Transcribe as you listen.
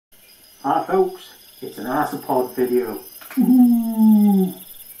Hi folks, it's an isopod video.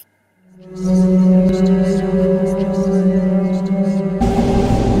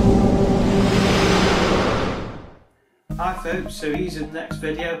 Hi folks, so here's the next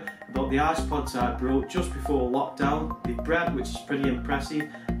video about the isopods I brought just before lockdown. They bred, which is pretty impressive.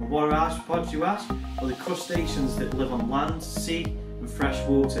 And what are isopods, you ask? Well, the crustaceans that live on land, sea and fresh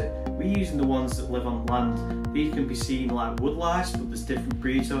water. We're using the ones that live on land. These can be seen like wood lice, but there's different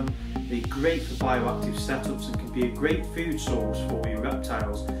breeds on. They're great for bioactive setups and can be a great food source for your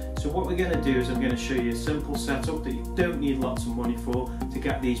reptiles. So what we're going to do is I'm going to show you a simple setup that you don't need lots of money for to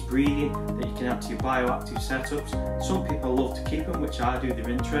get these breeding that you can add to your bioactive setups. Some people love to keep them, which I do, they're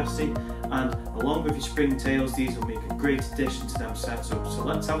interesting, and along with your springtails these will make a great addition to them setups. So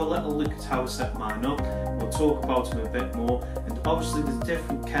let's have a little look at how I set mine up. We'll talk about them a bit more, and obviously there's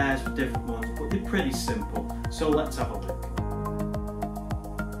different cares for different ones, but they're pretty simple. So let's have a look.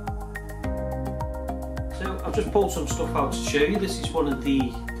 So I've just pulled some stuff out to show you. This is one of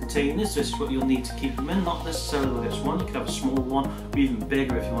the containers. This is what you'll need to keep them in, not necessarily this one. You can have a small one or even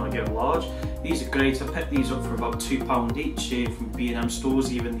bigger if you want to go large. These are great. I picked these up for about £2 each from B&M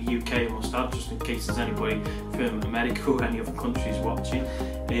stores, even the UK I must have, just in case there's anybody from America or any other countries watching.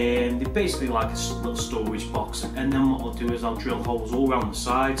 They're basically like a little storage box, and then what I'll do is I'll drill holes all around the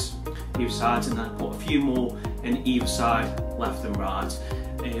sides, either sides, and then put a few more in either side, left and right.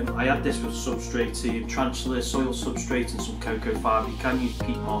 I add this with substrate, tarantula, soil substrate and some cocoa fibre. You can use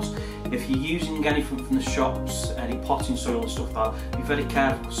peat moss. If you're using anything from the shops, any potting soil and stuff like that, be very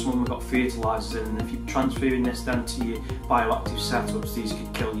careful because some of them have got fertilisers in, and if you're transferring this then to your bioactive setups, these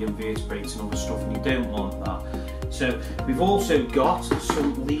could kill your invertebrates and other stuff, and you don't want that. So we've also got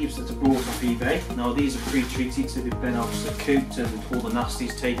some leaves that are brought off eBay. Now these are pre-treated, so they've been obviously cooked and all the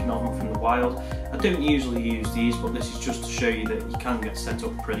nasties taken off them from the wild. I don't usually use these, but this is just to show you that you can get set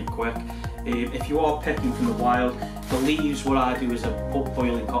up pretty quick. If you are picking from the wild, the leaves, what I do is I put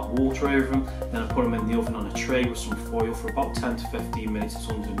boiling hot water over them, then I put them in the oven on a tray with some foil for about 10 to 15 minutes at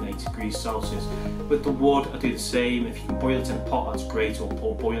 180 degrees Celsius. With the wood, I do the same. If you can boil it in a pot, that's great, or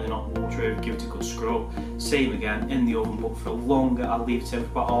pour boiling hot water over, give it a good scrub. Same again, in the oven, but for longer, I'll leave it in for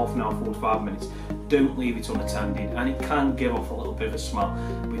about half an hour, 45 minutes. Don't leave it unattended, and it can give off a little bit of a smell,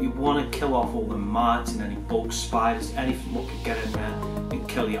 but you want to kill off all the mites and any bugs, spiders, anything that could get in there and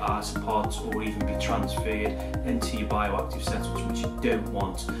kill your isopods or even be transferred into your bioactive setups, which you don't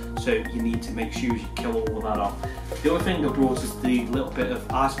want. So you need to make sure you kill all of that off. The other thing I brought is the little bit of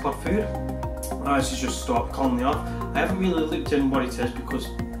isopod food. Now this is just start colony off. I haven't really looked in what it is because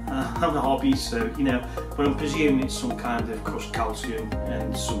I'm a hobbyist, so you know, but I'm presuming it's some kind of crushed calcium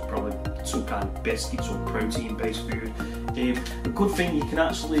and probably some kind of biscuits or protein based food. A good thing you can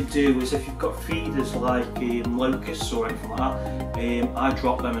actually do is if you've got feeders like locusts or anything like that, I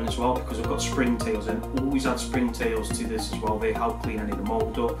drop them in as well because I've got springtails in. Always add springtails to this as well, they help clean any of the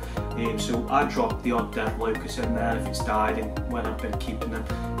mould up. So I drop the odd dead locust in there if it's died when I've been keeping them.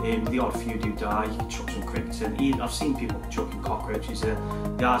 The odd few do die, you can chuck some crickets in. I've seen people chucking cockroaches in.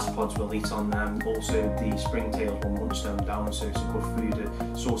 The isopods will eat on them, also the springtails will munch them down, so it's a good food,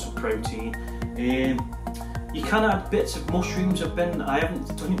 a source of protein. You can add bits of mushrooms. I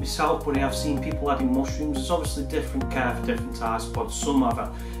haven't done it myself, but I have seen people adding mushrooms. There's obviously different care for different isopods. Some have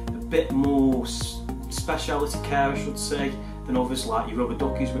a bit more speciality care, I should say, than others, like your rubber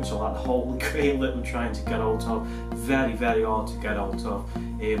duckies, which are like the holy grail that I'm trying to get hold of. Very, very hard to get hold of.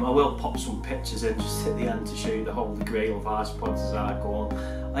 I will pop some pictures in just at the end to show you the holy grail of isopods as I go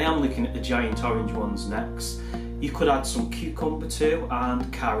on. I am looking at the giant orange ones next. You could add some cucumber too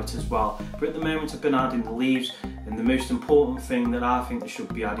and carrot as well, but at the moment I've been adding the leaves, and the most important thing that I think that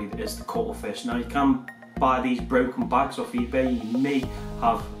should be added is the cuttlefish. Now you can buy these broken bags off eBay. You may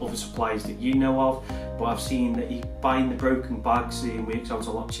have other suppliers that you know of, but I've seen that buying the broken bags works out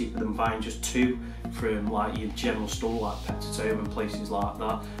a lot cheaper than buying just two from like your general store like Pets at Home and places like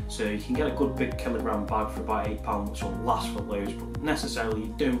that. So you can get a good big kilogram bag for about £8, which will last for loads, but necessarily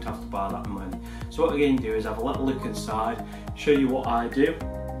you don't have to buy that many. So what we're going to do is have a little look inside, show you what I do.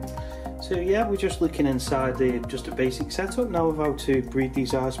 So yeah, we're just looking inside just a basic setup now of how to breed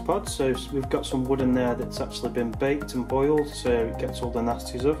these isopods. So we've got some wood in there that's actually been baked and boiled, so it gets all the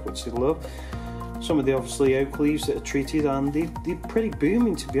nasties off, which they love. Some of the obviously oak leaves that are treated, and they're pretty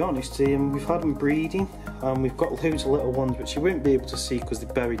booming, to be honest. We've had them breeding. and we've got loads of little ones which you won't be able to see because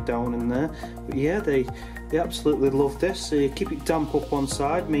they're buried down in there. But yeah, they absolutely love this. Keep it damp up one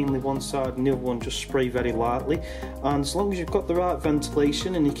side, mainly one side, and the other one just spray very lightly. And as long as you've got the right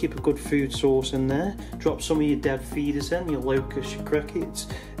ventilation and you keep a good food source in there, drop some of your dead feeders in, your locusts, your crickets,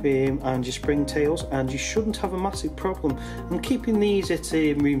 and your springtails, and you shouldn't have a massive problem. And keeping these at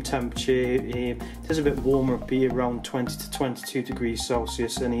room temperature, it is a bit warmer up here, around 20 to 22 degrees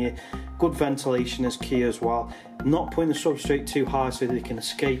Celsius, and good ventilation is key as well. Not putting the substrate too high so they can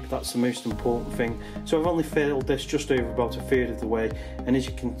escape, that's the most important thing. So I've only filled this just over about a third of the way, and as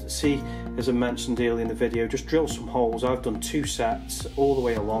you can see, as I mentioned earlier in the video, just drill some holes. I've done 2 sets all the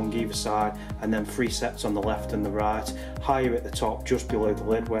way along either side, and then 3 sets on the left and the right, higher at the top just below the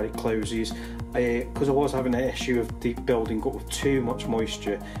lid where it closes, because I was having an issue of the building up with too much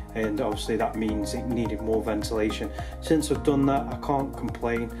moisture, and obviously that means it needed more ventilation. Since I've done that, I can't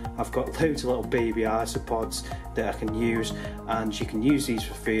complain. I've got loads of little baby isopods that I can use, and you can use these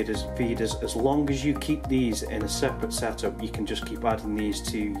for feeders as long as you keep these in a separate setup. You can just keep adding these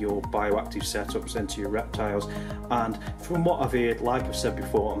to your bioactive setups and to your reptiles. And from what I've heard, like I've said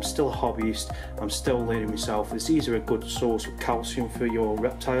before, I'm still a hobbyist, I'm still learning myself, these are a good source of calcium for your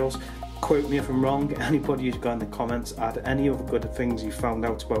reptiles. Quote me if I'm wrong. Anybody who's got in the comments, add any other good things you found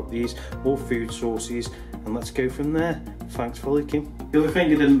out about these or food sources, and let's go from there. Thanks for looking. The other thing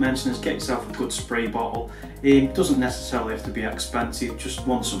I didn't mention is get yourself a good spray bottle. It doesn't necessarily have to be expensive, just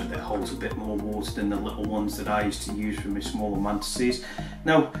want something that holds a bit more water than the little ones that I used to use for my smaller mantises.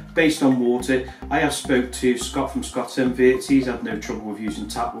 Now, based on water, I have spoke to Scott from Scott's Inverts. He's had no trouble with using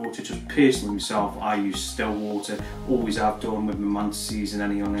tap water. Just personally myself, I use still water, always have done with my mantises and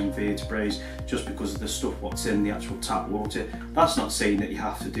any invertebrates, just because of the stuff what's in the actual tap water. That's not saying that you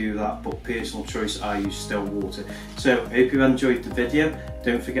have to do that, but personal choice, I use still water. So I hope you enjoyed the video.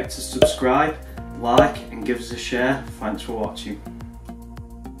 Don't forget to subscribe, like, and give us a share. Thanks for watching.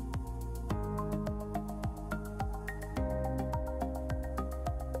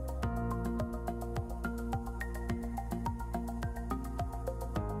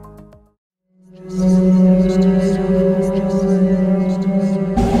 Just